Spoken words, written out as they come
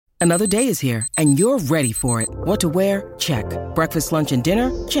Another day is here, and you're ready for it. What to wear? Check. Breakfast, lunch, and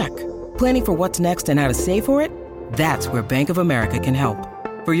dinner? Check. Planning for what's next and how to save for it? That's where Bank of America can help.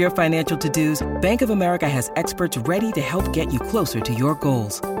 For your financial to-dos, Bank of America has experts ready to help get you closer to your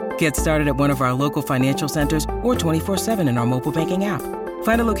goals. Get started at one of our local financial centers or 24/7 in our mobile banking app.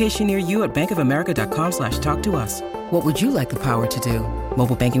 Find a location near you at bankofamerica.com/talktous. What would you like the power to do?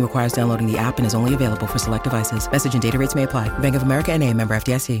 Mobile banking requires downloading the app and is only available for select devices. Message and data rates may apply. Bank of America N.A., member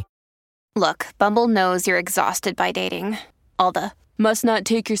FDIC. Look, Bumble knows you're exhausted by dating. All the must not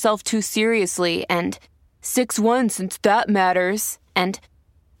take yourself too seriously and 6'1" since that matters. And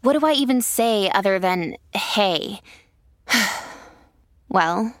what do I even say other than, hey?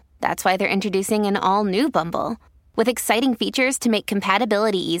 Well, that's why they're introducing an all-new Bumble with exciting features to make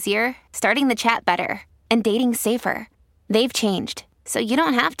compatibility easier, starting the chat better, and dating safer. They've changed, so you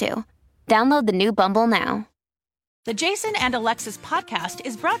don't have to. Download the new Bumble now. The Jason and Alexis podcast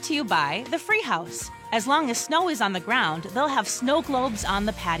is brought to you by The Free House. As long as snow is on the ground, they'll have snow globes on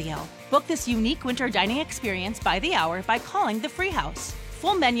the patio. Book this unique winter dining experience by the hour by calling The Free House.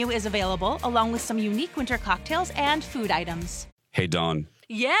 Full menu is available along with some unique winter cocktails and food items. Hey, Dawn.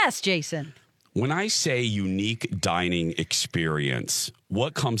 Yes, Jason. When I say unique dining experience,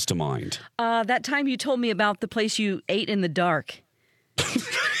 what comes to mind? That time you told me about the place you ate in the dark.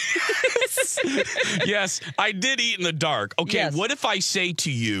 Yes, I did eat in the dark. Okay, yes. What if I say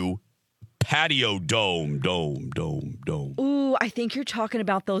to you, patio dome? Ooh, I think you're talking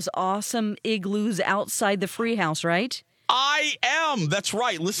about those awesome igloos outside the Free House, right? I am. That's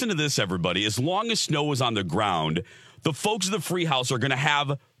right. Listen to this, everybody. As long as snow is on the ground, the folks at the Free House are going to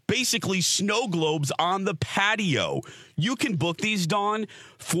have basically snow globes on the patio. You can book these, Dawn,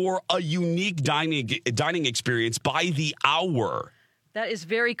 for a unique dining experience by the hour. That is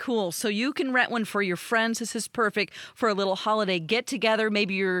very cool. So you can rent one for your friends. This is perfect for a little holiday get-together.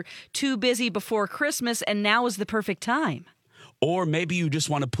 Maybe you're too busy before Christmas, and now is the perfect time. Or maybe you just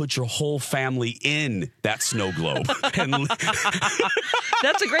want to put your whole family in that snow globe.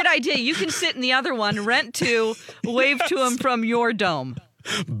 That's a great idea. You can sit in the other one, rent two, wave to them from your dome.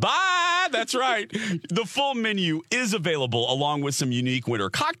 Bye! That's right. The full menu is available along with some unique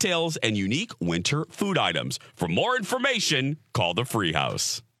winter cocktails and unique winter food items. For more information, call the Free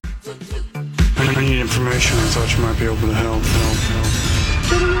House. I need information. I thought you might be able to help.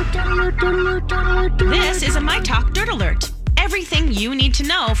 This is a My Talk Dirt Alert. Everything you need to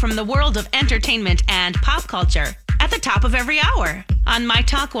know from the world of entertainment and pop culture at the top of every hour on My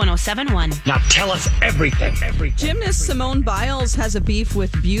Talk 107.1. Now tell us everything. Gymnast Simone Biles has a beef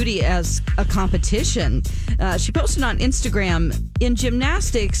with beauty as a competition. She posted on Instagram, in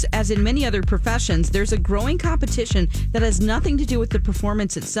gymnastics, as in many other professions, there's a growing competition that has nothing to do with the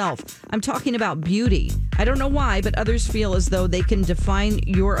performance itself. I'm talking about beauty. I don't know why, but others feel as though they can define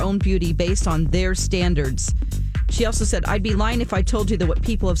your own beauty based on their standards. She also said, I'd be lying if I told you that what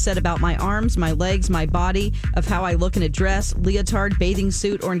people have said about my arms, my legs, my body, of how I look in a dress, leotard, bathing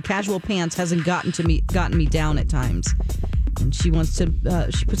suit, or in casual pants hasn't gotten me down at times. And she wants to,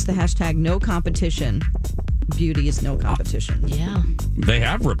 she puts the hashtag no competition. Beauty is no competition. Yeah. They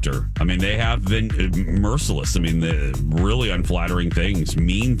have ripped her. I mean, they have been merciless. I mean, really unflattering things,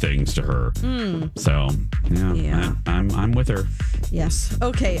 mean things to her. So, yeah. I'm with her. Yes.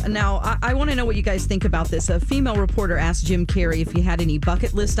 Okay. Now, I want to know what you guys think about this. A female reporter asked Jim Carrey if he had any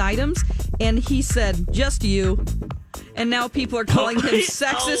bucket list items, and he said, just you. And now people are calling him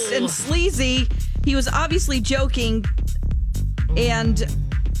sexist and sleazy. He was obviously joking, and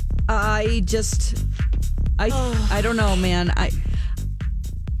I don't know, man.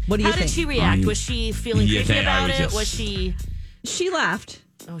 What do you think? How did she react? Was she feeling creepy about it? Was she... She laughed.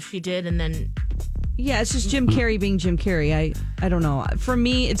 Oh, she did, and then... Yeah, it's just Jim Carrey being Jim Carrey. I don't know. For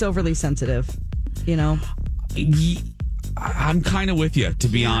me, it's overly sensitive, you know? I'm kind of with you, to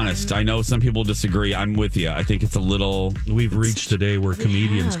be honest. I know some people disagree. I'm with you. I think it's a little... We've reached a day where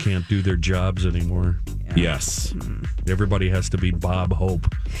comedians can't do their jobs anymore. Yes. Everybody has to be Bob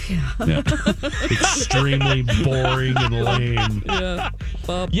Hope. Yeah. Extremely boring and lame. Yeah.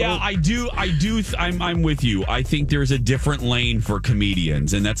 Bob Yeah, Hope. I do. I'm with you. I think there's a different lane for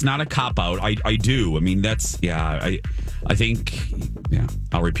comedians, and that's not a cop-out. I do. I mean, that's... Yeah, I think... Yeah,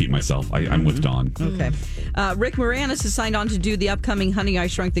 I'll repeat myself. I'm with Dawn. Okay. Rick Moranis has signed on to do the upcoming Honey, I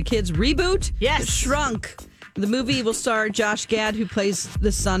Shrunk the Kids reboot. Yes. Shrunk. The movie will star Josh Gad, who plays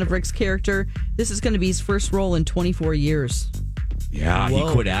the son of Rick's character. This is going to be his first role in 24 years. Yeah, he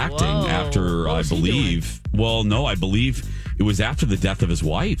quit acting after, I believe... Well, no, I believe It was after the death of his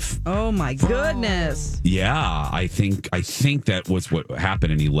wife. Oh my goodness. Yeah, I think that was what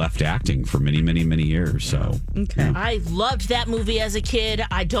happened, and he left acting for many, many, many years. So Okay. I loved that movie as a kid.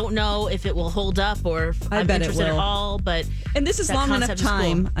 I don't know if it will hold up or if I'm bet it interested at will. all, but And this is that long enough concept is cool.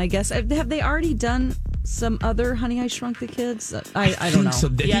 time, I guess. Have they already done some other Honey, I Shrunk the Kids? I don't know. So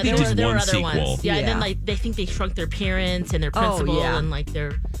I Yeah, think there were one other sequel. ones. Yeah, and Yeah. then like they think they shrunk their parents and their principal yeah. and like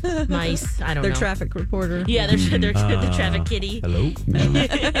their mice. I don't Their know. traffic reporter. Yeah, they're the traffic kitty. Hello?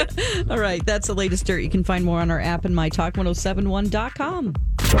 All right, that's the latest dirt. You can find more on our app and mytalk1071.com.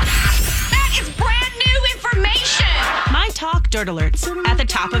 That is brand new information. My Talk Dirt Alerts at the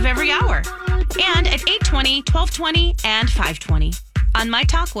top of every hour. And at 8:20, 12:20, and 5:20 on My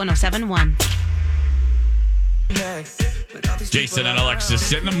Talk 1071. Jason and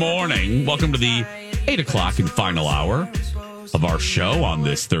Alexis in the morning. Welcome to the 8 o'clock and final hour of our show on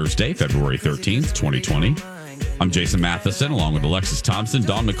this Thursday, February 13th, 2020. I'm Jason Matheson, along with Alexis Thompson,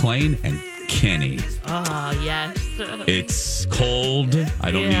 Dawn McClain, and Kenny. Oh, yes. It's cold.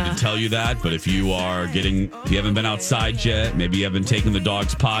 I don't need to tell you that, but if you haven't been outside yet, maybe you haven't taken the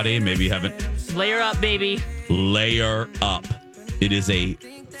dog's potty, maybe you haven't. Layer up, baby. Layer up. It is a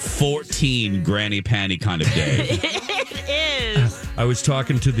 14 granny panty kind of day. It is. I was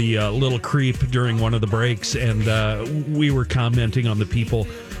talking to the little creep during one of the breaks, and we were commenting on the people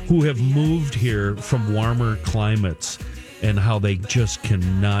who have moved here from warmer climates and how they just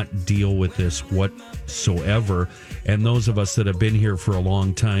cannot deal with this whatsoever. And those of us that have been here for a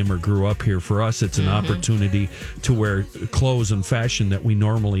long time or grew up here, for us, it's an opportunity to wear clothes and fashion that we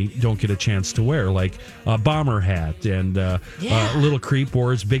normally don't get a chance to wear, like a bomber hat. And little creep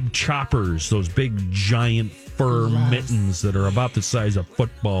wore his big choppers, those big giant fur mittens that are about the size of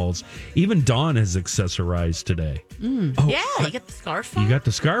footballs. Even Dawn has accessorized today. Yeah, you got the scarf on? You got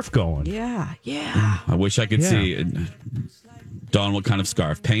the scarf going. Yeah. I wish I could see it. Dawn, what kind of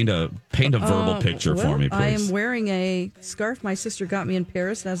scarf? Paint a verbal picture for me, please. I am wearing a scarf my sister got me in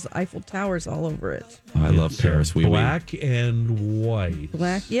Paris. It has the Eiffel Towers all over it. I love Paris. Black and white.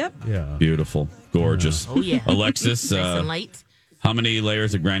 Black, yep. Yeah. Beautiful. Gorgeous. Oh, yeah. Alexis, Nice and light. how many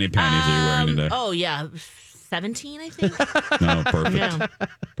layers of granny panties are you wearing today? Oh, yeah. 17, I think. No, perfect. Yeah.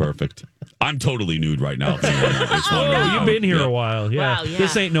 Perfect. I'm totally nude right now. If anyone is wondering. Oh, you've been here Yeah. a while. Yeah. Wow, yeah.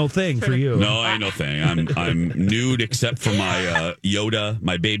 This ain't no thing for you. No, ain't no thing. I'm nude except for my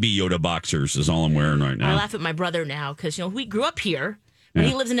my baby Yoda boxers is all I'm wearing right I now. laugh at my brother now because, we grew up here, but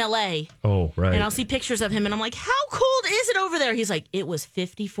he lives in L.A. Oh, right. And I'll see pictures of him, and I'm like, how cold is it over there? He's like, it was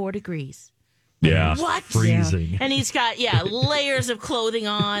 54 degrees. Yeah. What? Freezing. And he's got, layers of clothing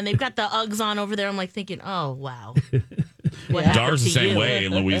on. They've got the Uggs on over there. I'm like thinking, oh, wow. What happened Dar's the to same you? way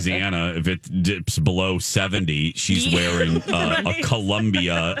in Louisiana. If it dips below 70, she's wearing a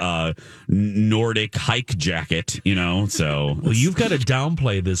Columbia Nordic hike jacket, so. Well, you've got to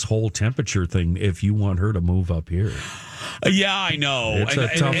downplay this whole temperature thing if you want her to move up here. Yeah, I know. It's a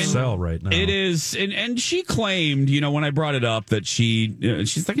tough sell right now. It is. And she claimed, when I brought it up, that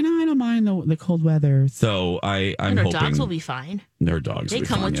she's like, no, I don't mind the cold weather. So I'm And her hoping. dogs will be fine. Their dogs They will be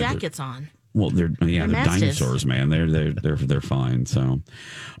come fine. with Yeah, jackets on. Well, they're Mastiffs. dinosaurs, man. They're fine. So,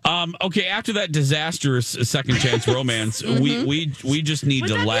 okay. After that disastrous second chance romance, we just need Would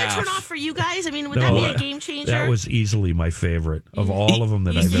to that laugh. be a turn off for you guys? I mean, would that be a game changer? That was easily my favorite of all of them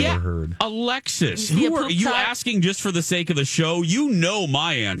that I've ever heard. Alexis, Be a who are poop you tot? asking just for the sake of the show? You know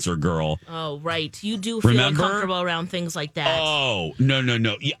my answer, girl. Oh, right. You do feel Remember? uncomfortable around things like that. Oh, no.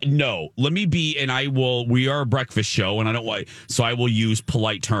 Yeah, no. Let me be, and I will, we are a breakfast show, and I don't want, so I will use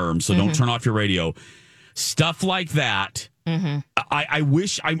polite terms, so don't turn off your radio. Stuff like that. I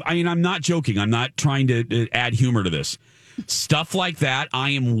wish, I'm not joking. I'm not trying to add humor to this. Stuff like that, I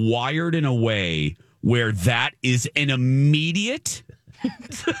am wired in a way where that is an immediate,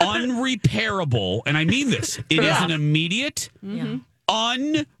 unrepairable, and I mean this, it is an immediate,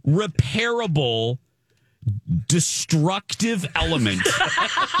 unrepairable, destructive element.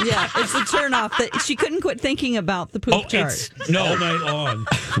 Yeah, it's a turn off. That she couldn't quit thinking about the poop chart. All night long.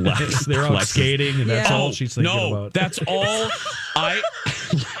 They're out skating, and that's Yeah. all she's thinking about. That's all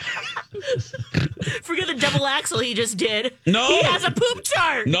Forget the double axle he just did. No. He has a poop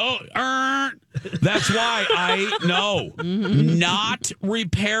chart. No, that's why not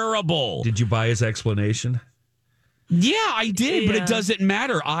repairable. Did you buy his explanation? Yeah, I did, but Yeah. it doesn't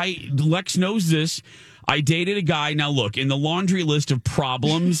matter. Lex knows this. I dated a guy. Now, look, in the laundry list of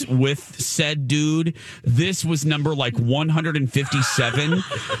problems with said dude, this was number like 157.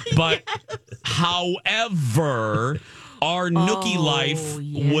 But however, our nookie life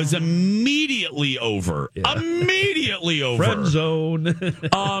was immediately over. Immediately over. Friend zone.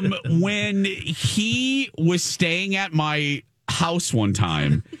 When he was staying at my house one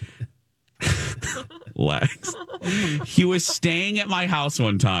time, Lex, he was staying at my house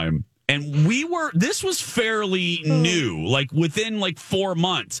one time. And this was fairly new, like within like 4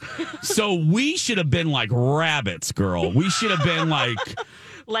 months. So we should have been like rabbits, girl. We should have been like...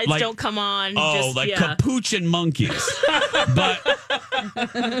 Lights don't come on. Capuchin monkeys. But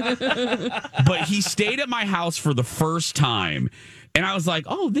he stayed at my house for the first time. And I was like,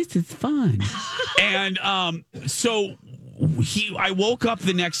 oh, this is fun. And so I woke up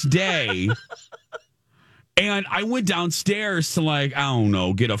the next day... And I went downstairs to like, I don't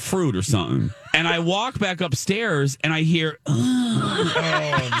know, get a fruit or something. And I walk back upstairs and I hear, oh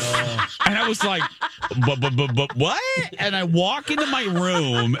no. And I was like, but what? And I walk into my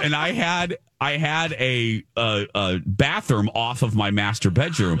room and I had a bathroom off of my master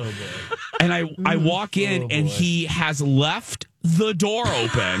bedroom. And I walk in and he has left the door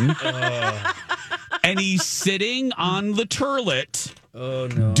open. And he's sitting on the turlet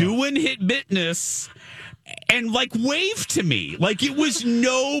doing hit business. And like waved to me like it was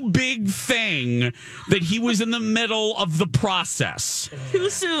no big thing that he was in the middle of the process. Too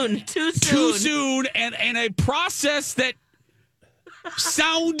soon. And a process that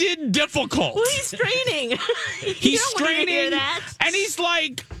sounded difficult. Well, he's straining. He's straining. Hear that. And he's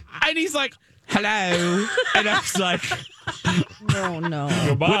like, hello. And I was like, oh no.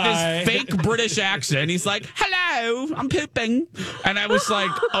 Goodbye. With his fake British accent, he's like, hello, I'm pooping. And I was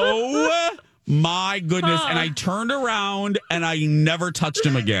like, oh my goodness. And I turned around and I never touched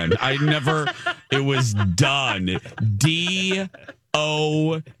him again. It was done. D-O-N-E.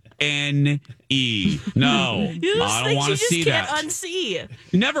 No, I don't want to see that. Can't unsee.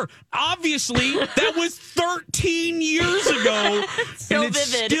 Never. Obviously, that was 13 years ago. So and it's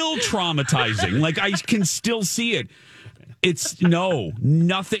vivid. Still traumatizing. Like, I can still see it. It's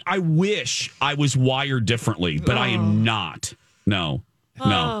nothing. I wish I was wired differently, but I am not. No.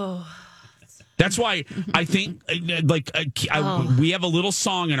 That's why I think, we have a little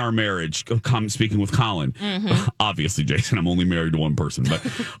song in our marriage, speaking with Colin. Mm-hmm. Obviously, Jason, I'm only married to one person.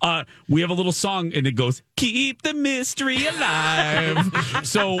 But we have a little song, and it goes, keep the mystery alive.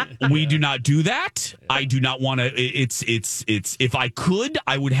 So we do not do that. I do not want to. It's. If I could,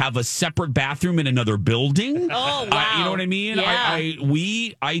 I would have a separate bathroom in another building. Oh, wow. You know what I mean? Yeah.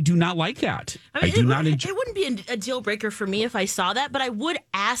 I do not like that. I mean, do not enjoy. It wouldn't be a deal breaker for me if I saw that, but I would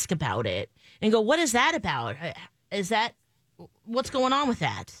ask about it. And go, what is that about? Is that, what's going on with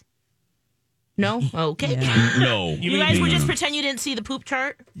that? No? Okay. Yeah. No. You guys would just pretend you didn't see the poop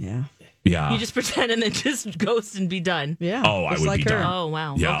chart? Yeah. Yeah. You just pretend and then just ghost and be done. Yeah. Oh, I would like be her. done. Oh,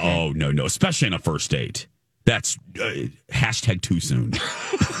 wow. Yeah. Okay. Oh, no. Especially in a first date. That's hashtag too soon.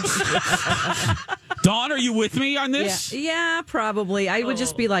 Dawn, are you with me on this? Yeah, probably. I would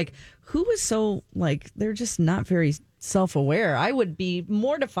just be like, who is so, they're just not very self-aware. I would be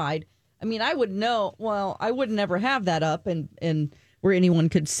mortified. I mean, I would know, I would never have that up and where anyone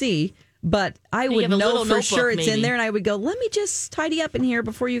could see, but I would know for sure it's in there, and I would go, let me just tidy up in here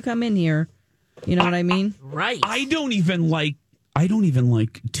before you come in here. You know what I mean? Right. I don't even like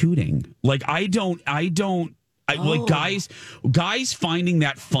tooting. Like, like guys finding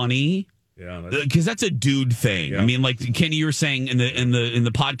that funny. Yeah, because that's a dude thing. Yeah. I mean, like Kenny, you were saying in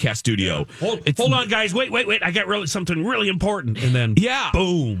the podcast studio. Yeah. Hold on, guys. Wait. I got something really important. And then,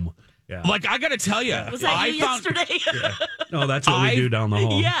 boom. Yeah. Like, I got to tell you, was that you yesterday? No, that's what we do down the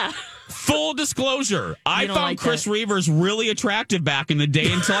hall. Yeah. Full disclosure, I found Chris Reavers really attractive back in the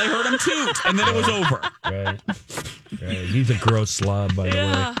day until I heard him toot, and then it was over. Right. He's a gross slob, by the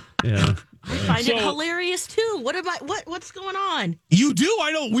way. Yeah. I find it hilarious too. What's going on? You do?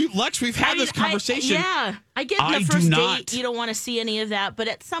 I know. We've had this conversation. I get in the first date. You don't want to see any of that, but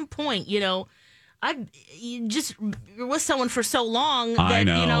at some point, you just you're with someone for so long that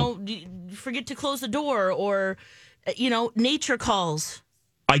you forget to close the door, or nature calls.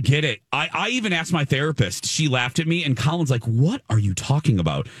 I get it. I even asked my therapist. She laughed at me, and Colin's like, "What are you talking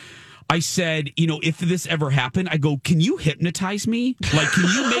about?" I said, if this ever happened, I go, can you hypnotize me? Like, can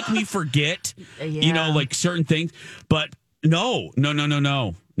you make me forget, certain things? But no.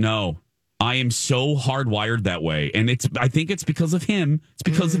 I am so hardwired that way. And I think it's because of him. It's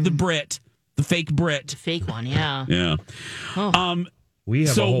because of the Brit, the fake Brit. The fake one, yeah. Yeah. Oh. We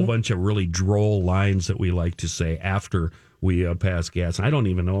have a whole bunch of really droll lines that we like to say after we pass gas. I don't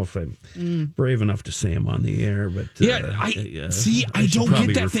even know if I'm brave enough to say them on the air, but I don't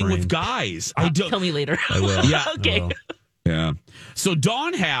get that thing with guys. I don't. Tell me later. I will. Yeah. Okay. Yeah. So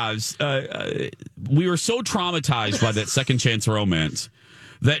Dawn has we were so traumatized by that Second Chance Romance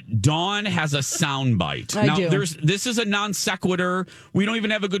that Dawn has a soundbite. I do. This is a non sequitur. We don't even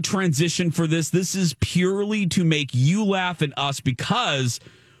have a good transition for this. This is purely to make you laugh and us, because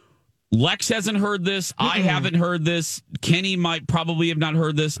Lex hasn't heard this. I haven't heard this. Kenny might probably have not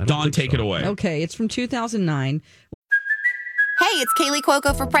heard this. Dawn, take it away. Okay, it's from 2009. Hey, it's Kaylee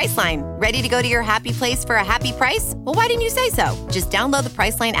Cuoco for Priceline. Ready to go to your happy place for a happy price? Well, why didn't you say so? Just download the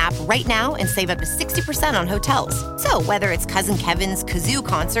Priceline app right now and save up to 60% on hotels. So whether it's Cousin Kevin's Kazoo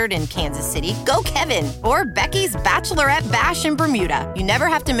Concert in Kansas City, go Kevin, or Becky's Bachelorette Bash in Bermuda, you never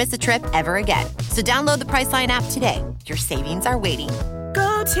have to miss a trip ever again. So download the Priceline app today. Your savings are waiting.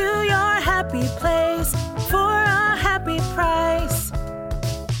 Go to your happy place for a happy price.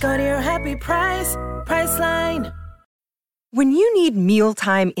 Go to your happy price, Priceline. When you need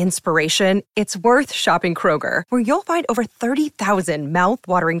mealtime inspiration, it's worth shopping Kroger, where you'll find over 30,000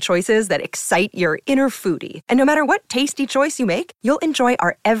 mouth-watering choices that excite your inner foodie. And no matter what tasty choice you make, you'll enjoy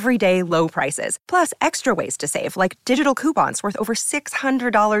our everyday low prices, plus extra ways to save, like digital coupons worth over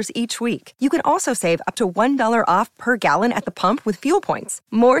 $600 each week. You can also save up to $1 off per gallon at the pump with fuel points.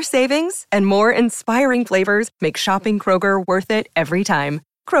 More savings and more inspiring flavors make shopping Kroger worth it every time.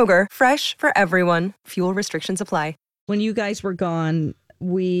 Kroger, fresh for everyone. Fuel restrictions apply. When you guys were gone,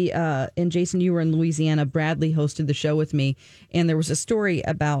 we, and Jason, you were in Louisiana, Bradley hosted the show with me, and there was a story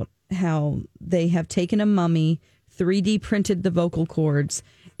about how they have taken a mummy, 3D printed the vocal cords,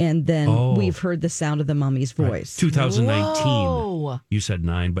 and then we've heard the sound of the mummy's voice. Right. 2019. Whoa. You said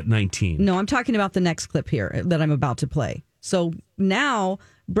 9, but 19. No, I'm talking about the next clip here that I'm about to play. So now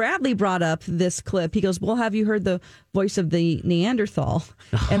Bradley brought up this clip. He goes, well, have you heard the voice of the Neanderthal?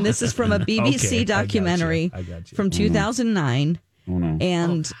 And this is from a BBC documentary from 2009. Oh, no.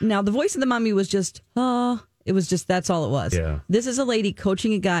 And now the voice of the mummy was just, it was just, that's all it was. Yeah. This is a lady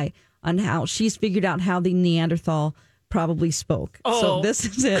coaching a guy on how she's figured out how the Neanderthal probably spoke. So this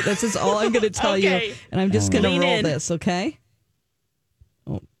is it. This is all I'm going to tell you. And I'm just going to roll this, okay?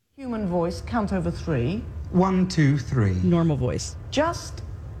 Human voice, count over 3. 1, 2, 3. Normal voice. Just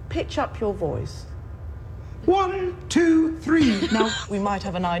pitch up your voice. 1, 2, 3. Now, we might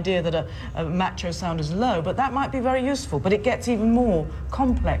have an idea that a macho sound is low, but that might be very useful, but it gets even more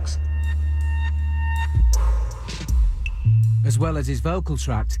complex. As well as his vocal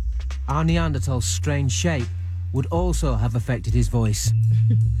tract, our Neanderthal's strange shape would also have affected his voice.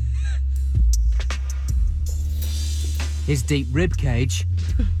 His deep rib cage,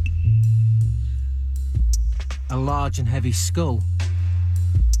 a large and heavy skull,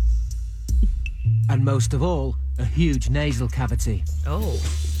 and most of all, a huge nasal cavity. Oh,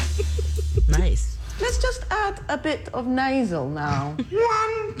 nice. Let's just add a bit of nasal now.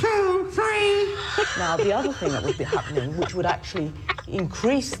 1, 2, 3. Now, the other thing that would be happening, which would actually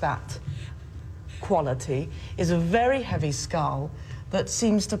increase that quality, is a very heavy skull that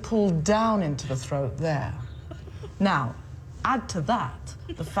seems to pull down into the throat there. Now, add to that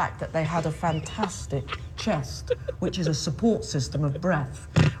the fact that they had a fantastic chest, which is a support system of breath,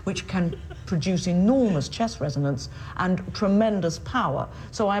 which can produce enormous chest resonance and tremendous power.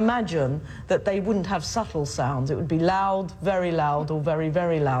 So I imagine that they wouldn't have subtle sounds. It would be loud, or very,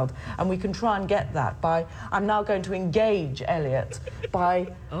 very loud. And we can try and get that by, I'm now going to engage Elliot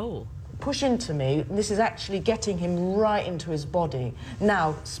by push into me. This is actually getting him right into his body.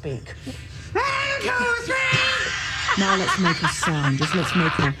 Now speak. 1, 2, 3. Now let's make a sound. Just let's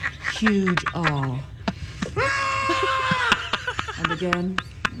make a huge R. And again.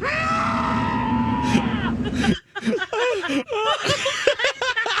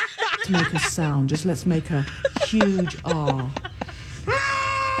 To make a sound, just let's make a huge R. 1,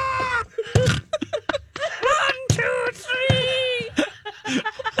 2, 3.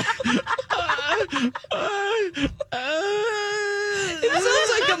 It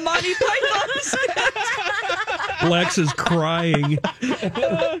sounds like a Monty Python sketch. Lex is crying.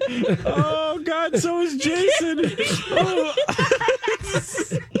 Oh, God, so is Jason.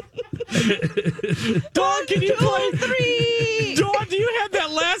 Dawn, can you play 3? Dawn, do you have that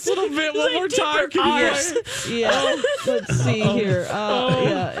last little bit one more time? Can you Yeah, let's see here.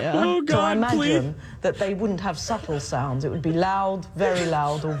 Yeah. So Oh, I God, imagine please. that they wouldn't have subtle sounds. It would be loud,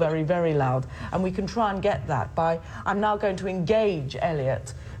 or very, very loud. And we can try and get that by, I'm now going to engage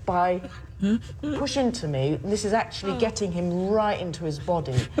Elliot by push into me. This is actually getting him right into his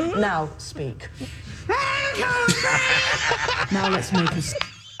body. Now speak. 1, 2, 3. Now let's make a...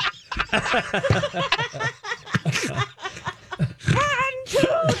 1, 2,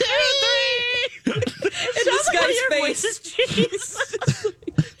 3. And this guy's face.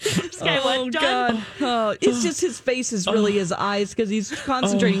 This guy went, Oh, God. Oh, it's just his face is really his eyes because he's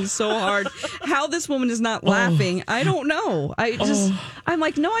concentrating so hard. How this woman is not laughing, I don't know. I'm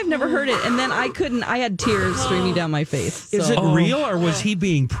like, no, I've never heard it. And then I had tears streaming down my face. Is it real or was he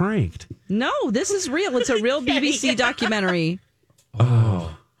being pranked? No, this is real. It's a real BBC documentary.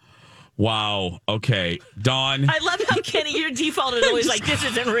 Oh. Wow. Okay. Dawn. I love how, Kenny, your default is always like, this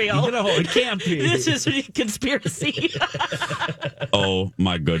isn't real. It can't be. This is a conspiracy. Oh,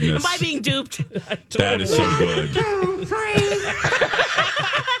 my goodness. Am I being duped? That is so good.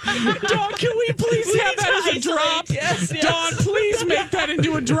 Dawn, can we please have that as a drop? Yes. Dawn, please make that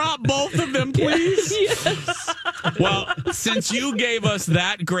into a drop. Both of them, please. Yes. Well, since you gave us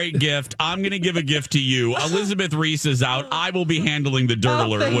that great gift, I'm going to give a gift to you. Elizabeth Reese is out. I will be handling the dirt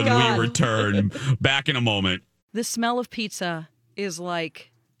alert when we return. Back in a moment. The smell of pizza is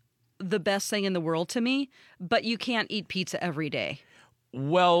like the best thing in the world to me, but you can't eat pizza every day.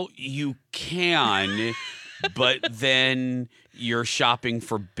 Well, you can, but then you're shopping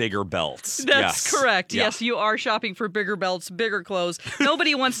for bigger belts. That's correct. Yeah. Yes, you are shopping for bigger belts, bigger clothes.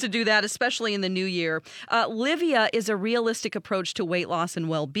 Nobody wants to do that, especially in the new year. Livia is a realistic approach to weight loss and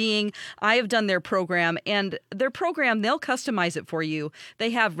well-being. I have done their program, and their program, they'll customize it for you.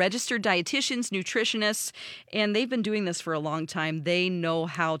 They have registered dietitians, nutritionists, and they've been doing this for a long time. They know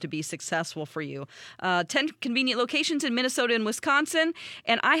how to be successful for you. 10 convenient locations in Minnesota and Wisconsin,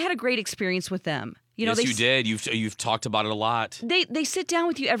 and I had a great experience with them. You did. You've talked about it a lot. They sit down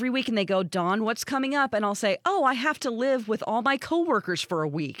with you every week and they go, Dawn, what's coming up? And I'll say, I have to live with all my coworkers for a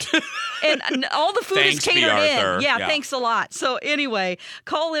week. and all the food is catered in. Yeah, thanks a lot. So anyway,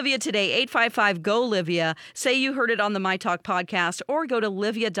 call Livia today, 855-GO-LIVIA. Say you heard it on the My Talk podcast or go to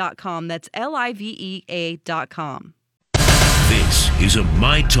livia.com. That's livea.com. This is a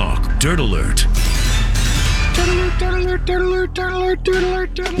My Talk Dirt Alert.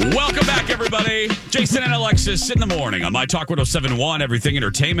 Welcome back, everybody. Jason and Alexis in the morning on My Talk 107.1, Everything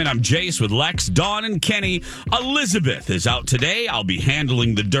Entertainment. I'm Jace with Lex, Dawn, and Kenny. Elizabeth is out today. I'll be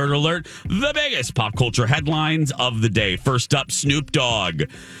handling the Dirt Alert, the biggest pop culture headlines of the day. First up, Snoop Dogg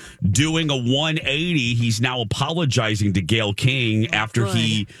doing a 180. He's now apologizing to Gayle King after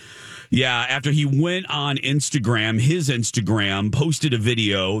he went on Instagram, his Instagram, posted a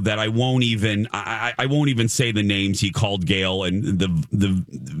video that I won't even say the names he called Gayle and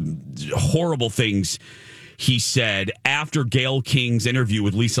the horrible things he said after Gayle King's interview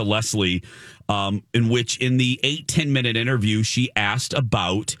with Lisa Leslie, in which in the 8-10 minute interview, she asked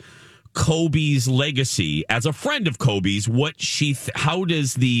about Kobe's legacy as a friend of Kobe's, how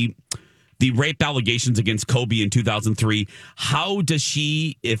does the rape allegations against Kobe in 2003, how does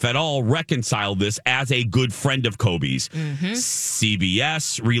she, if at all, reconcile this as a good friend of Kobe's? Mm-hmm.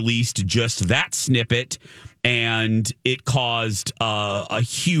 CBS released just that snippet, and it caused a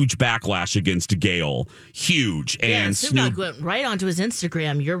huge backlash against Gayle. Huge. And Snoop went right onto his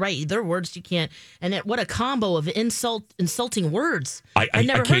Instagram. You're right. There are words you can't. And what a combo of insulting words. I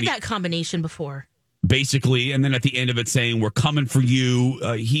never heard that combination before. Basically, and then at the end of it saying, we're coming for you.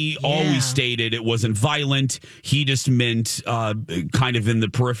 He always stated it wasn't violent. He just meant kind of in the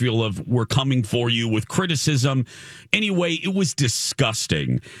peripheral of we're coming for you with criticism. Anyway, it was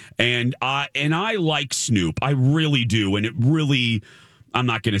disgusting. And I like Snoop. I really do. And it really, I'm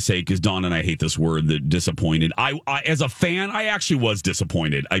not going to say, because Dawn and I hate this word, that disappointed. I as a fan, I actually was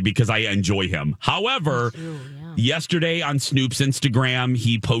disappointed because I enjoy him. However, yesterday on Snoop's Instagram,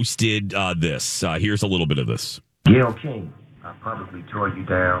 he posted this. Here's a little bit of this. Gayle King, I publicly tore you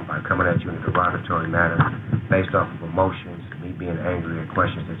down by coming at you in a derogatory manner based off of emotions, me being angry at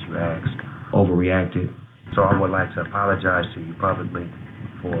questions that you asked, overreacted. So I would like to apologize to you publicly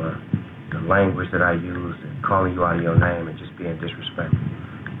for the language that I used and calling you out of your name and just being disrespectful.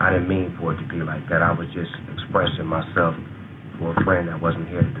 I didn't mean for it to be like that. I was just expressing myself for a friend that wasn't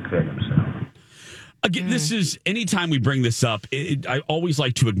here to defend himself. Again, this is, anytime we bring this up, I always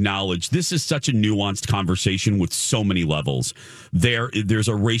like to acknowledge this is such a nuanced conversation with so many levels. There's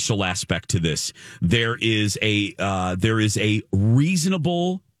a racial aspect to this. There is a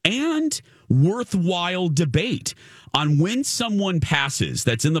reasonable and worthwhile debate on when someone passes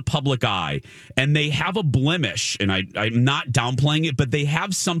that's in the public eye and they have a blemish, and I'm not downplaying it, but they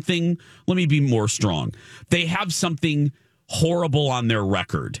have something, let me be more strong. They have something horrible on their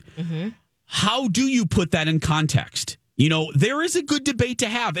record. Mm-hmm. How do you put that in context? There is a good debate to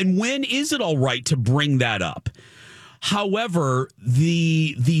have. And when is it all right to bring that up? However,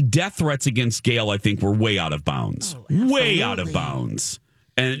 the death threats against Gayle, I think, were way out of bounds. Way out of bounds.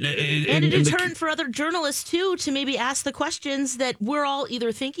 And a deterrent for other journalists, too, to maybe ask the questions that we're all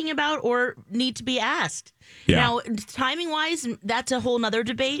either thinking about or need to be asked. Yeah. Now, timing-wise, that's a whole nother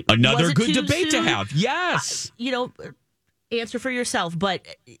debate. Another good debate to have. Yes. Answer for yourself. But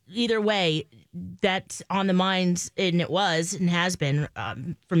either way, that's on the minds, and it was and has been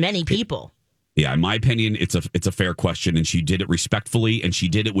for many people. Yeah, in my opinion, it's a fair question, and she did it respectfully, and she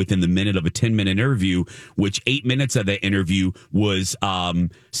did it within the minute of a 10-minute interview, which 8 minutes of that interview was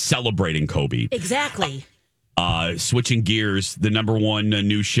celebrating Kobe. Exactly. Switching gears, the number one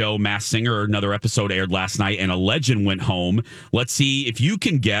new show, Masked Singer, another episode aired last night, and a legend went home. Let's see if you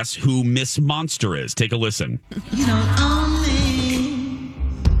can guess who Miss Monster is. Take a listen. You don't own me.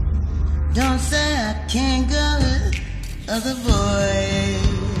 Don't say I can't go with other boys.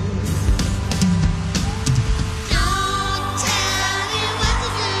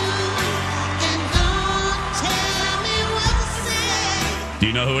 Do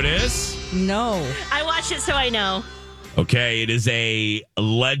you know who it is? No. I watched it, so I know. Okay, it is a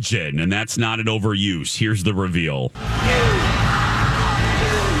legend, and that's not an overuse. Here's the reveal. Oh,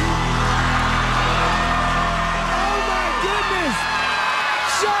 my goodness!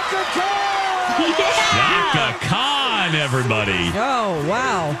 Shaka Khan! Shaka Khan, everybody. Oh,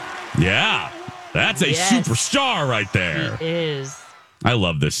 wow. Yeah, that's a superstar right there. He is. I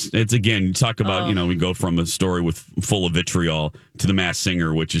love this. It's, again, talk about, we go from a story full of vitriol to The Masked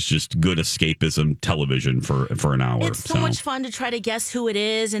Singer, which is just good escapism television for an hour. It's so much fun to try to guess who it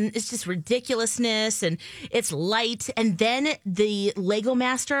is, and it's just ridiculousness, and it's light. And then the Lego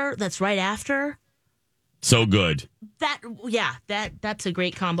Master that's right after. So good. That's a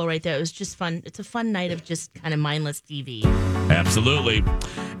great combo right there. It was just fun. It's a fun night of just kind of mindless TV. Absolutely.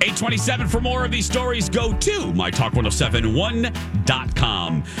 8:27 for more of these stories. Go to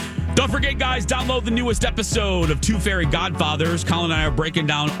mytalk1071.com. Don't forget, guys, download the newest episode of Two Fairy Godfathers. Colin and I are breaking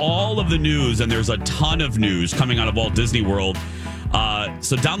down all of the news, and there's a ton of news coming out of Walt Disney World.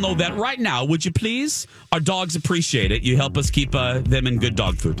 So download that right now, would you please? Our dogs appreciate it. You help us keep them in good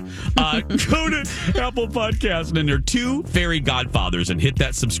dog food. Go to Apple Podcast and there are Two Fairy Godfathers and hit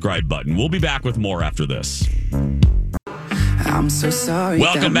that subscribe button. We'll be back with more after this. I'm so sorry.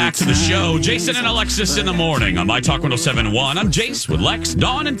 Welcome back to the show. Jason and Alexis in the morning on My Talk 107.1. I'm Jace with Lex,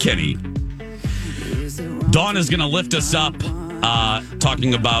 Dawn, and Kenny. Dawn is going to lift us up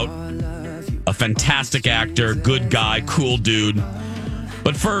talking about a fantastic actor, good guy, cool dude.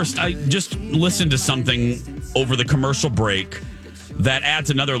 But first, I just listened to something over the commercial break that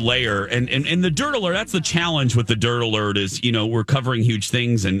adds another layer. And the Dirt Alert, that's the challenge with the Dirt Alert is, we're covering huge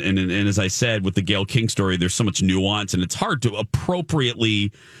things. And as I said, with the Gayle King story, there's so much nuance and it's hard to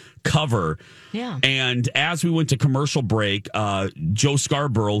appropriately cover. Yeah. And as we went to commercial break, Joe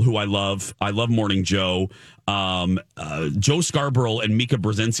Scarborough, who I love Morning Joe, Joe Scarborough and Mika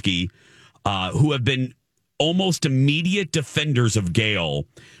Brzezinski, who have been almost immediate defenders of Gayle,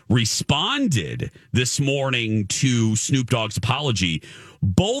 responded this morning to Snoop Dogg's apology,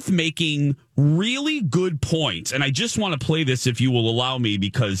 both making really good points. And I just want to play this, if you will allow me,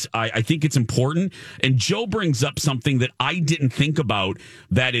 because I think it's important. And Joe brings up something that I didn't think about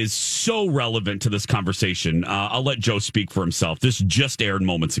that is so relevant to this conversation. I'll let Joe speak for himself. This just aired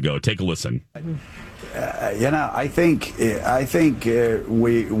moments ago. Take a listen. I think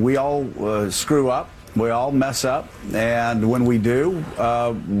we all screw up. We all mess up, and when we do,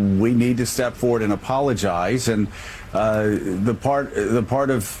 we need to step forward and apologize. And the part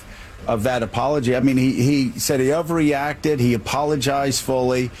of that apology, I mean, he said he overreacted. He apologized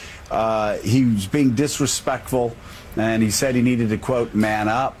fully. He was being disrespectful, and he said he needed to, quote, man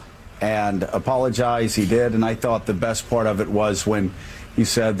up and apologize. He did, and I thought the best part of it was when he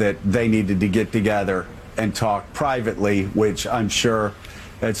said that they needed to get together and talk privately, which I'm sure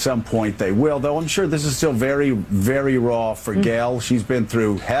at some point they will, though I'm sure this is still very, very raw for Gayle. She's been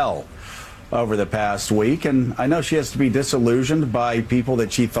through hell over the past week, and I know she has to be disillusioned by people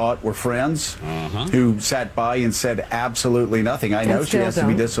that she thought were friends who sat by and said absolutely nothing. I know she has to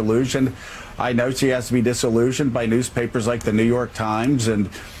be disillusioned. I know she has to be disillusioned by newspapers like the New York Times and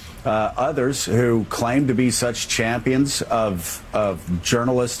others who claim to be such champions of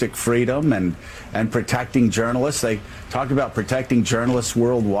journalistic freedom and protecting journalists. They talk about protecting journalists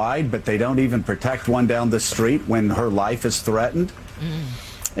worldwide, but they don't even protect one down the street when her life is threatened.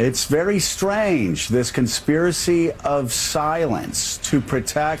 It's very strange, this conspiracy of silence to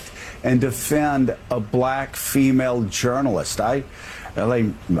protect and defend a black female journalist. I'm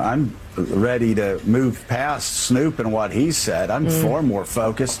ready to move past Snoop and what he said. I'm far more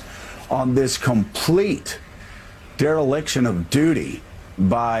focused on this complete dereliction of duty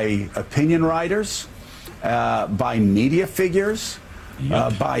by opinion writers, by media figures,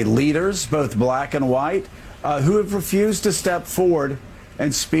 by leaders, both black and white, who have refused to step forward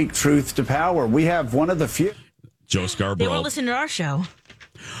and speak truth to power. We have one of the few. Joe Scarborough. They won't listen to our show.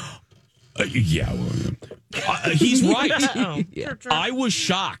 He's right. I was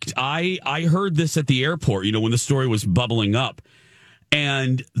shocked. I heard this at the airport, when the story was bubbling up,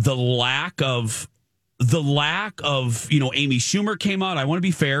 and the lack of Amy Schumer came out. I want to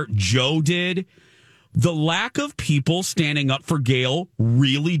be fair. Joe did. The lack of people standing up for Gayle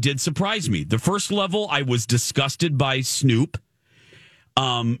really did surprise me. The first level, I was disgusted by Snoop.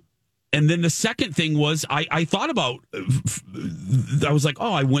 And then the second thing was I thought about, I was like,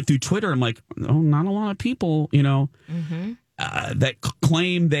 I went through Twitter. I'm like, not a lot of people, that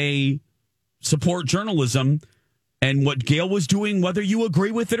claim they support journalism and what Gayle was doing, whether you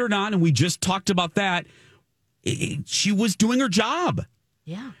agree with it or not. And we just talked about that. She was doing her job.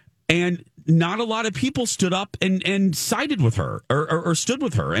 Yeah. And not a lot of people stood up and sided with her or stood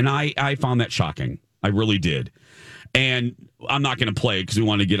with her. And I found that shocking. I really did. And I'm not going to play it because we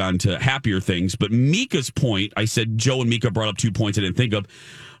want to get on to happier things. But Mika's point, I said Joe and Mika brought up 2 points I didn't think of.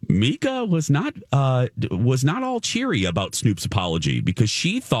 Mika was not all cheery about Snoop's apology because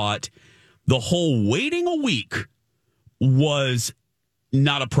she thought the whole waiting a week was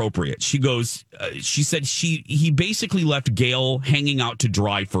not appropriate. She goes, she said he basically left Gayle hanging out to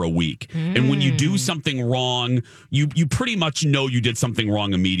dry for a week. And when you do something wrong, you pretty much know you did something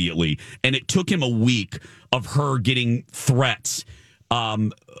wrong immediately. And it took him a week of her getting threats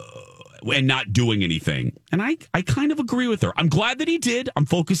and not doing anything. And I kind of agree with her. I'm glad that he did. I'm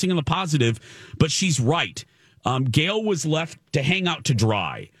focusing on the positive, but she's right. Gayle was left to hang out to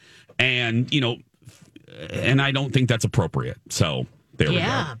dry. And, and I don't think that's appropriate. So there we go.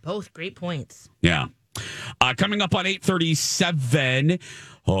 Yeah, both great points. Yeah. Coming up on 8:37.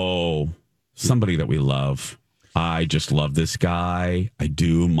 Oh, somebody that we love. I just love this guy. I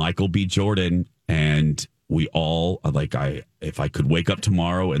do. Michael B. Jordan. And we all if I could wake up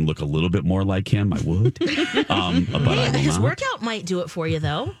tomorrow and look a little bit more like him, I would. But I will his not. workout might do it for you,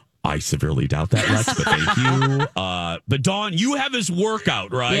 though. I severely doubt that, Lex, but thank you. But Dawn, you have his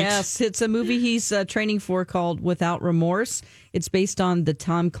workout, right? Yes, it's a movie he's training for called Without Remorse. It's based on the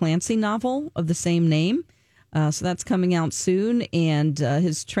Tom Clancy novel of the same name. So that's coming out soon, and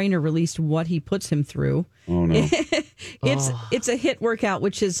his trainer released what he puts him through. Oh, no. It's a HIIT workout,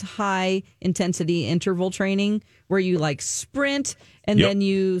 which is high intensity interval training, where you sprint and then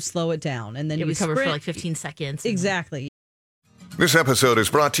you slow it down, and then you recover sprint for 15 seconds. Exactly. This episode is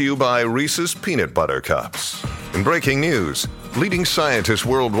brought to you by Reese's Peanut Butter Cups. In breaking news, leading scientists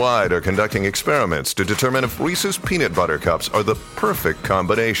worldwide are conducting experiments to determine if Reese's Peanut Butter Cups are the perfect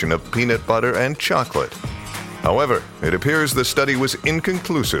combination of peanut butter and chocolate. However, it appears the study was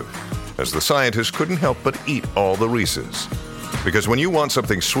inconclusive, as the scientists couldn't help but eat all the Reese's. Because when you want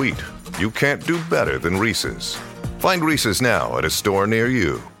something sweet, you can't do better than Reese's. Find Reese's now at a store near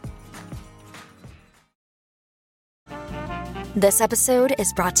you. This episode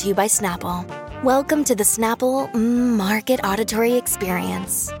is brought to you by Snapple. Welcome to the Snapple Market Auditory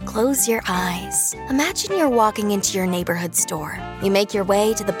Experience. Close your eyes. Imagine you're walking into your neighborhood store. You make your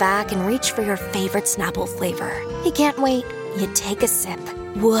way to the back and reach for your favorite Snapple flavor. You can't wait. You take a sip.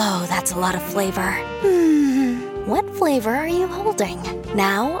 Whoa, that's a lot of flavor. What flavor are you holding?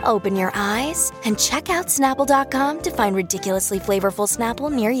 Now open your eyes and check out Snapple.com to find ridiculously flavorful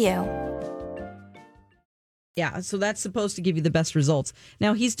Snapple near you. Yeah, so that's supposed to give you the best results.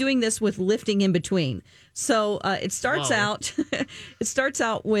 Now he's doing this with lifting in between. So it starts out. It starts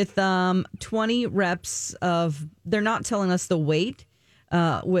out with 20 reps of. They're not telling us the weight.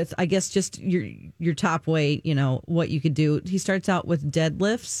 With I guess just your top weight. What you could do. He starts out with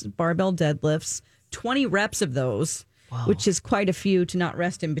deadlifts, barbell deadlifts, 20 reps of those, which is quite a few to not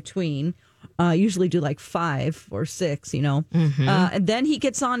rest in between. Usually do 5 or 6, And then he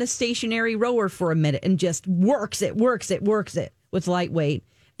gets on a stationary rower for a minute and just works it with lightweight.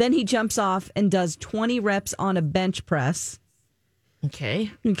 Then he jumps off and does 20 reps on a bench press. Okay.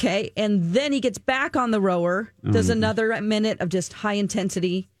 And then he gets back on the rower, does another minute of just high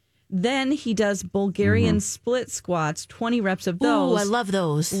intensity. Then he does Bulgarian split squats, 20 reps of those. Ooh, I love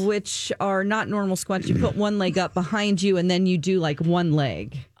those. Which are not normal squats. You put one leg up behind you, and then you do one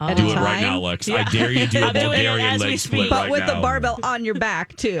leg at a Do it time. right now, Lex. I dare you do a Bulgarian leg split but right with now. the barbell on your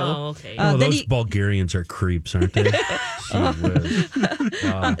back, too. Oh, okay. Those Bulgarians are creeps, aren't they?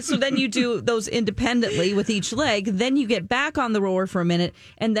 Wow. So then you do those independently with each leg. Then you get back on the rower for a minute,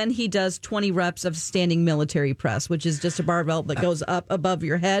 and then he does 20 reps of standing military press, which is just a barbell that goes up above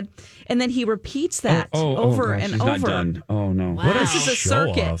your head. And then he repeats that over gosh, and he's over. not done. Oh, no. Wow. This is a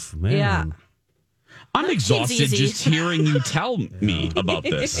circuit. Off, man. Yeah. I'm exhausted just hearing you tell me about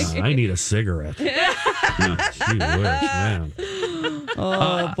this. I need a cigarette. Gee whiz, man.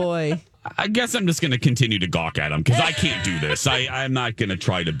 Oh, boy. I guess I'm just going to continue to gawk at him because I can't do this. I'm not going to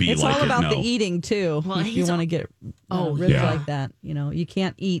try to be it's like it. It's all about the eating, too. Well, if you want to get ripped like that. You know, you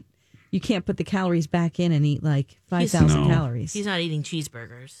can't eat. You can't put the calories back in and eat like 5,000 calories. He's not eating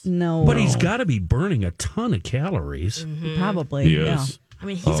cheeseburgers. No. But he's got to be burning a ton of calories. Mm-hmm. Probably, yeah. I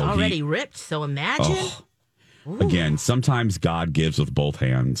mean, he's already ripped, so imagine. Again, sometimes God gives with both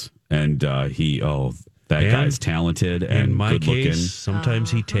hands. And that guy's talented and in my good looking. case,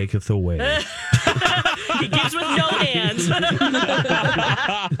 sometimes he taketh away. He gives with no hands.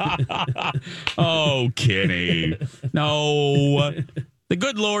 Oh, Kenny. No. The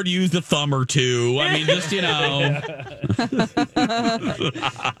good Lord used a thumb or two. I mean, just,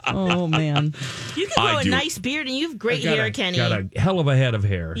 Oh, man. You can grow a nice beard and you have great hair, Kenny. Got a hell of a head of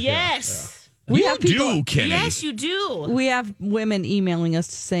hair. Yes. Yeah. We have people, do, Kenny. Yes, you do. We have women emailing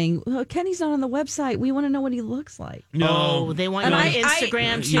us saying, Kenny's not on the website. We want to know what he looks like. No. Oh, they want your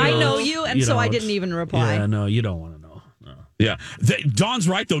Instagram, too. I know you, and so I didn't even reply. Yeah, no, you don't want to know. No. Yeah. Dawn's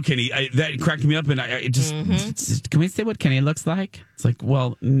right, though, Kenny. That cracked me up, and I just... Can we say what Kenny looks like? It's like,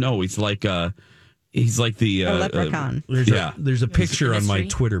 well, no, he's like... He's like the a leprechaun. There's a picture on my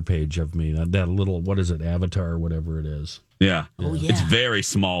Twitter page of me. That little, what is it, avatar or whatever it is. Yeah. Oh, yeah. It's very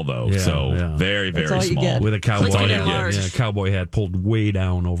small, though. Yeah, very, very small. With a cowboy hat. Cowboy hat pulled way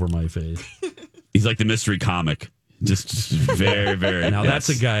down over my face. He's like the mystery comic. Just very, very. Now, that's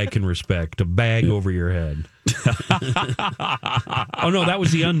a guy I can respect. A bag over your head. Oh, no, that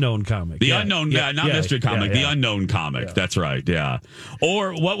was the unknown comic. The unknown, not mystery comic. The unknown comic. Yeah. That's right, yeah.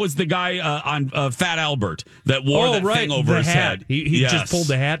 Or what was the guy on Fat Albert that wore that thing over his head? He just pulled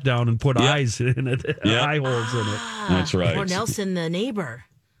the hat down and put eyes in it, eye holes in it. That's right. Or Nelson, the neighbor.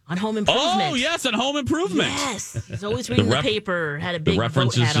 On Home Improvement. Oh, yes, on Home Improvement. Yes. He's always reading the paper, had a big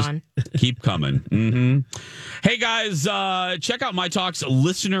boat hat on. Keep coming. Mm-hmm. Hey, guys, check out My Talk's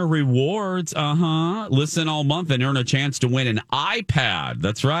listener rewards. Listen all month and earn a chance to win an iPad.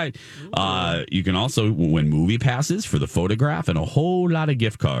 That's right. You can also win movie passes for The Photograph and a whole lot of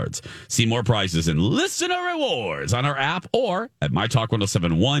gift cards. See more prizes and listener rewards on our app or at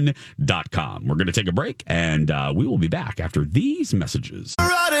mytalk1071.com. We're going to take a break, and we will be back after these messages.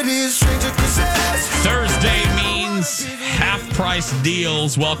 Thursday means half-price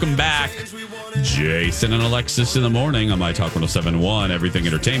deals. Welcome back. Jason and Alexis in the morning on My Talk 1071. Everything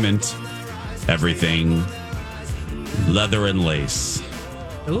entertainment. Everything leather and lace.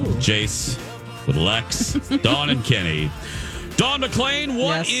 Ooh. Jace with Lex, Dawn and Kenny. Dawn McClain,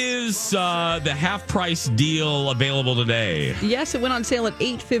 what is the half-price deal available today? Yes, it went on sale at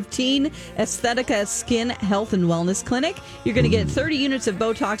 8:15. Aesthetica Skin Health and Wellness Clinic. You're going to get 30 units of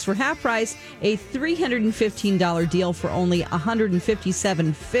Botox for half price, a $315 deal for only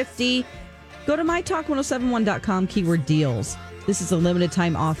 $157.50. Go to mytalk1071.com, keyword deals. This is a limited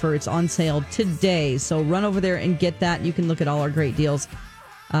time offer. It's on sale today, so run over there and get that. You can look at all our great deals.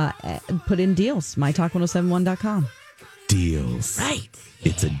 Put in deals, mytalk1071.com. Deals. Right.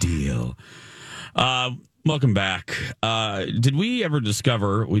 It's a deal. Welcome back. Did we ever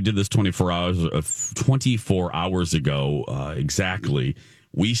discover, we did this 24 hours ago exactly.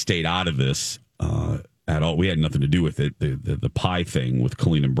 We stayed out of this at all. We had nothing to do with it. The pie thing with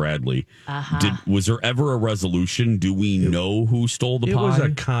Colleen and Bradley. Was there ever a resolution? Do we know who stole the pie? It was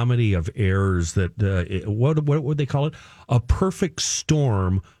a comedy of errors that, what would they call it? A perfect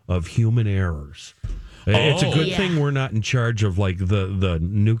storm of human errors. It's a good thing we're not in charge of like the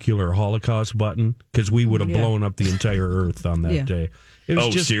nuclear Holocaust button, because we would have blown up the entire Earth on that day. It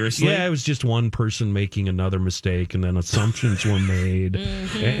was seriously? Yeah, it was just one person making another mistake, and then assumptions were made,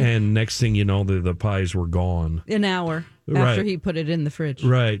 and next thing you know, the pies were gone. An hour after he put it in the fridge.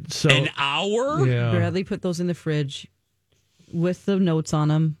 Right. So an hour? Yeah. Bradley put those in the fridge with the notes on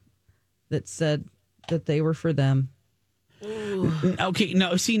them that said that they were for them. Okay,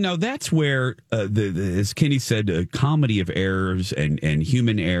 now that's where as Kenny said, a comedy of errors and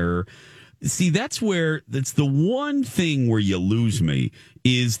human error. See, that's the one thing where you lose me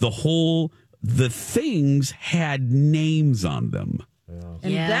is the things had names on them.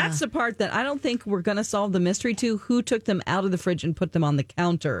 And that's the part that I don't think we're going to solve the mystery to. Who took them out of the fridge and put them on the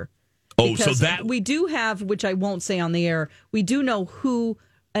counter? Because so that we do have, which I won't say on the air, we do know who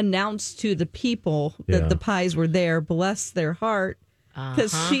announced to the people that the pies were there. Bless their heart.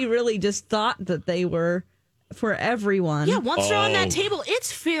 Because she really just thought that they were for everyone. Yeah, once they're on that table,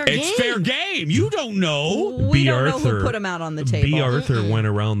 it's fair game. It's fair game. You don't know. We don't know who put them out on the table. B. Arthur went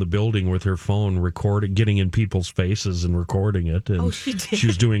around the building with her phone, recording, getting in people's faces and recording it. And she did. She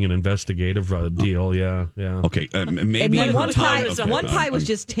was doing an investigative deal. Yeah. Okay, maybe and then one pie was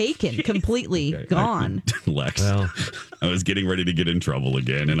just taken, completely gone. Lex, I was getting ready to get in trouble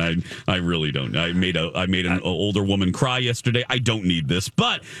again, and I really don't. I made an older woman cry yesterday. I don't need this,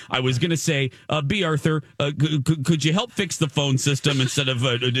 but I was going to say, B. Arthur, could you help fix the phone system instead of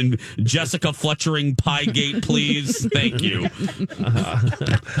Jessica Fletchering Piegate, please? Thank you.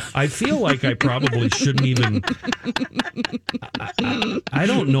 I feel like I probably shouldn't even. I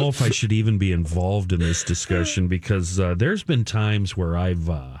don't know if I should even be involved in this discussion because there's been times where I've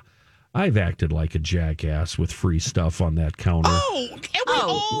acted like a jackass with free stuff on that counter. We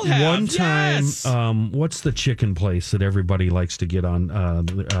all have. One time, yes. What's the chicken place that everybody likes to get on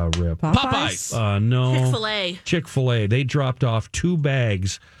Rip? Popeyes. No. Chick-fil-A. Chick-fil-A. They dropped off 2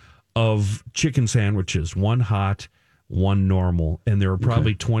 bags of chicken sandwiches, one hot, one normal, and there were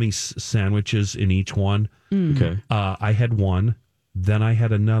probably 20 sandwiches in each one. Okay. I had one. Then I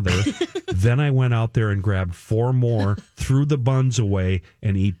had another. Then I went out there and grabbed 4 more, threw the buns away,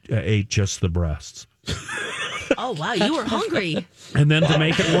 and ate just the breasts. Oh, wow. You were hungry. And then to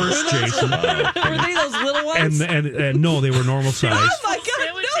make it worse, Jason. Were they those little ones? And no, they were normal size. Oh, my God.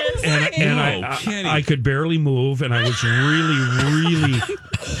 And I could barely move, and I was really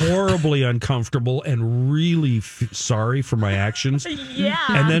horribly uncomfortable and really sorry for my actions. Yeah.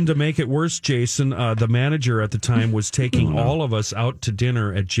 And then to make it worse, Jason, the manager at the time was taking all of us out to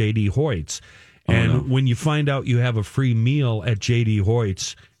dinner at J.D. Hoyt's. And when you find out you have a free meal at J.D.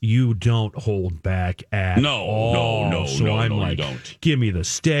 Hoyt's, you don't hold back at all. No. So I'm like, you don't. Give me the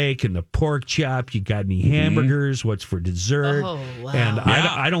steak and the pork chop. You got any hamburgers? What's for dessert? Oh, wow. And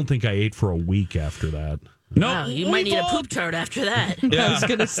I don't think I ate for a week after that. No, wow, you might need a poop tart after that. Yeah. I was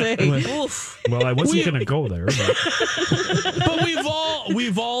going to say. Oof. Well, I wasn't going to go there. But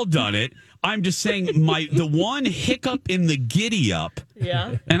we've all done it. I'm just saying the one hiccup in the giddy up.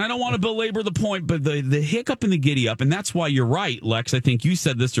 Yeah. And I don't want to belabor the point, but the hiccup in the giddy up, and that's why you're right, Lex. I think you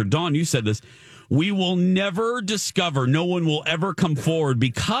said this, or Dawn, you said this. We will never discover, no one will ever come forward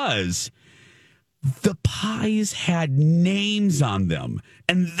because the pies had names on them.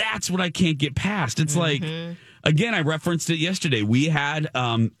 And that's what I can't get past. It's like, again, I referenced it yesterday. We had,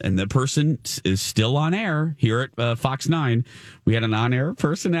 and the person is still on air here at Fox 9. We had an on-air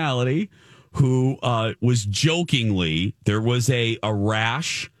personality who was jokingly, there was a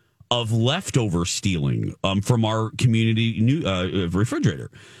rash of leftover stealing from our community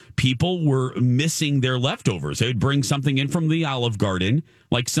refrigerator. People were missing their leftovers. They would bring something in from the Olive Garden,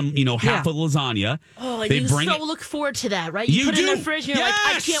 like some, half a lasagna. Oh, and you look forward to that, right? You put it in the fridge and you're like,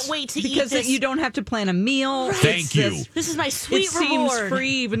 I can't wait to eat this. Because you don't have to plan a meal. Right. Thank you. This is my sweet it reward. Seems free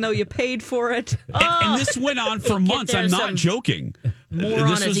even though you paid for it. And this went on for months. I'm not joking.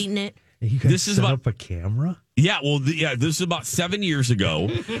 Moron is eating it. You guys set up a camera? Yeah, well, this is about 7 years ago,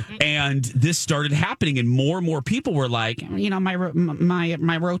 and this started happening, and more people were like, my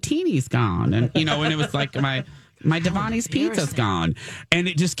rotini's gone, and and it was like my Devani's pizza's gone, and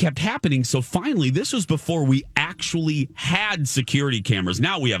it just kept happening. So finally, this was before we actually had security cameras.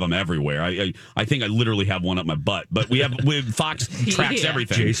 Now we have them everywhere. I think I literally have one up my butt, but we have Fox tracks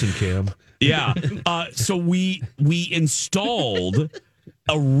everything. Jason Cam. Yeah. So we installed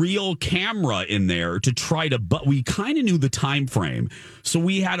a real camera in there to try to, but we kind of knew the time frame. So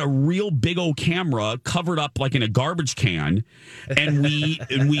we had a real big old camera covered up like in a garbage can, and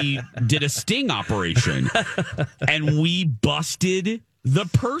we did a sting operation, and we busted the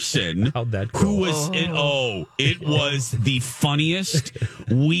person who was it was the funniest.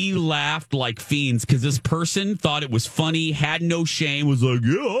 We laughed like fiends because this person thought it was funny, had no shame, was like,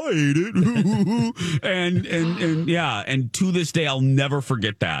 yeah, I ate it. and yeah, and to this day I'll never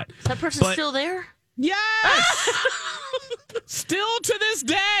forget that. Is that person still there? Yes. Still to this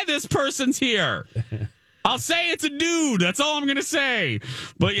day this person's here. I'll say it's a dude. That's all I'm gonna say.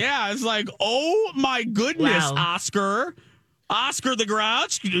 But yeah, it's like, oh my goodness, wow. Oscar the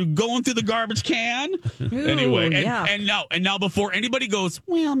Grouch going through the garbage can. Ooh, anyway, and now before anybody goes,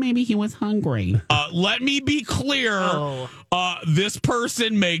 well, maybe he was hungry. Let me be clear. This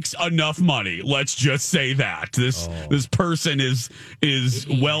person makes enough money. Let's just say that this person is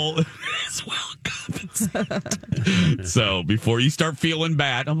well compensated. So before you start feeling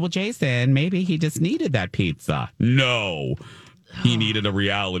bad, well, Jason, maybe he just needed that pizza. No. he needed a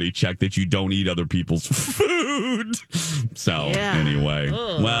reality check that you don't eat other people's food. So anyway,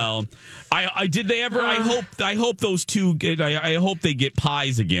 well, did they ever? I hope those two get. I hope they get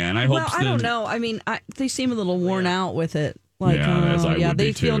pies again. I don't know. I mean, they seem a little worn out with it. Like,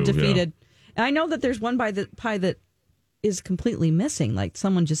 they feel defeated. And I know that there's one pie that is completely missing. Like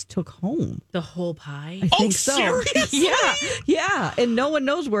someone just took home the whole pie. I think so. Seriously? Yeah. And no one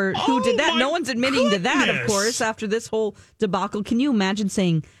knows who did that. No one's admitting to that, of course, after this whole debacle. Can you imagine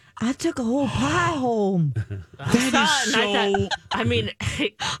saying, I took a whole pie home? I mean,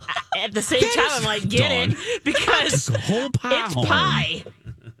 at the same time, I'm like, get it? Because a whole pie it's home. Pie.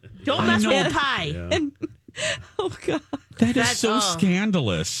 Don't mess with pie. Yeah. And, oh, God. That's so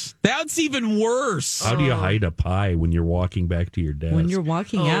scandalous. That's even worse. How do you hide a pie when you're walking back to your desk? When you're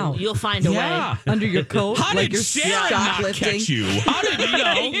walking out. You'll find a way. Under your coat. How did Sharon not catch you? How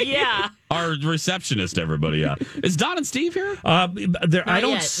did Yeah. Our receptionist, everybody. Is Don and Steve here? I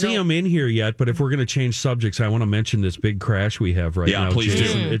don't see them in here yet, but if we're going to change subjects, I want to mention this big crash we have right now. Yeah, please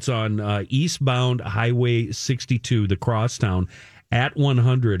Jason. do. It's on eastbound Highway 62, the crosstown. At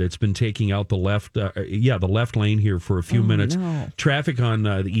 100, it's been taking out the left lane here for a few minutes. No. Traffic on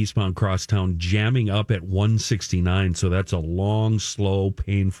the eastbound crosstown jamming up at 169, so that's a long, slow,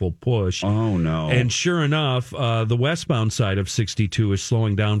 painful push. Oh, no. And sure enough, the westbound side of 62 is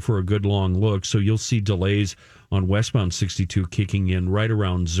slowing down for a good long look, so you'll see delays on westbound 62 kicking in right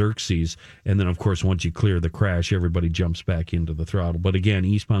around Xerxes. And then, of course, once you clear the crash, everybody jumps back into the throttle. But again,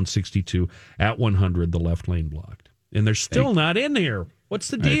 eastbound 62 at 100, the left lane blocked. And they're still not in here. What's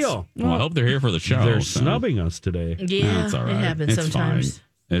the deal? Well, I hope they're here for the show. They're snubbing us today. Yeah, that's all right. It happens sometimes. Fine.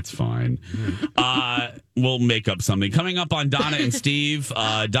 It's fine. We'll make up something. Coming up on Donna and Steve,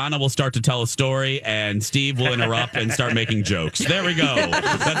 Donna will start to tell a story, and Steve will interrupt and start making jokes. There we go.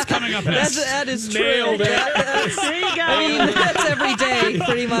 That's coming up next. That is true. Nailed it. There you go. I mean, that's every day,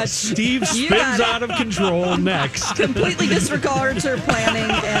 pretty much. Steve spins out of control next. Completely disregards her planning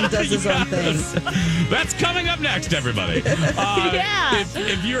and does his own thing. That's coming up next, everybody.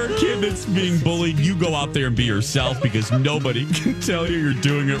 If you're a kid that's being bullied, you go out there and be yourself because nobody can tell you're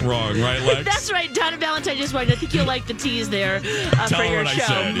doing it wrong, right, Lex? That's right. Donna Valentine just wanted. I think you'll like the tease there for your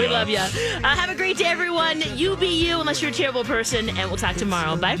show. We love you. Have a great day, everyone. You be you, unless you're a terrible person, and we'll talk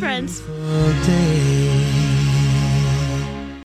tomorrow. Bye, friends.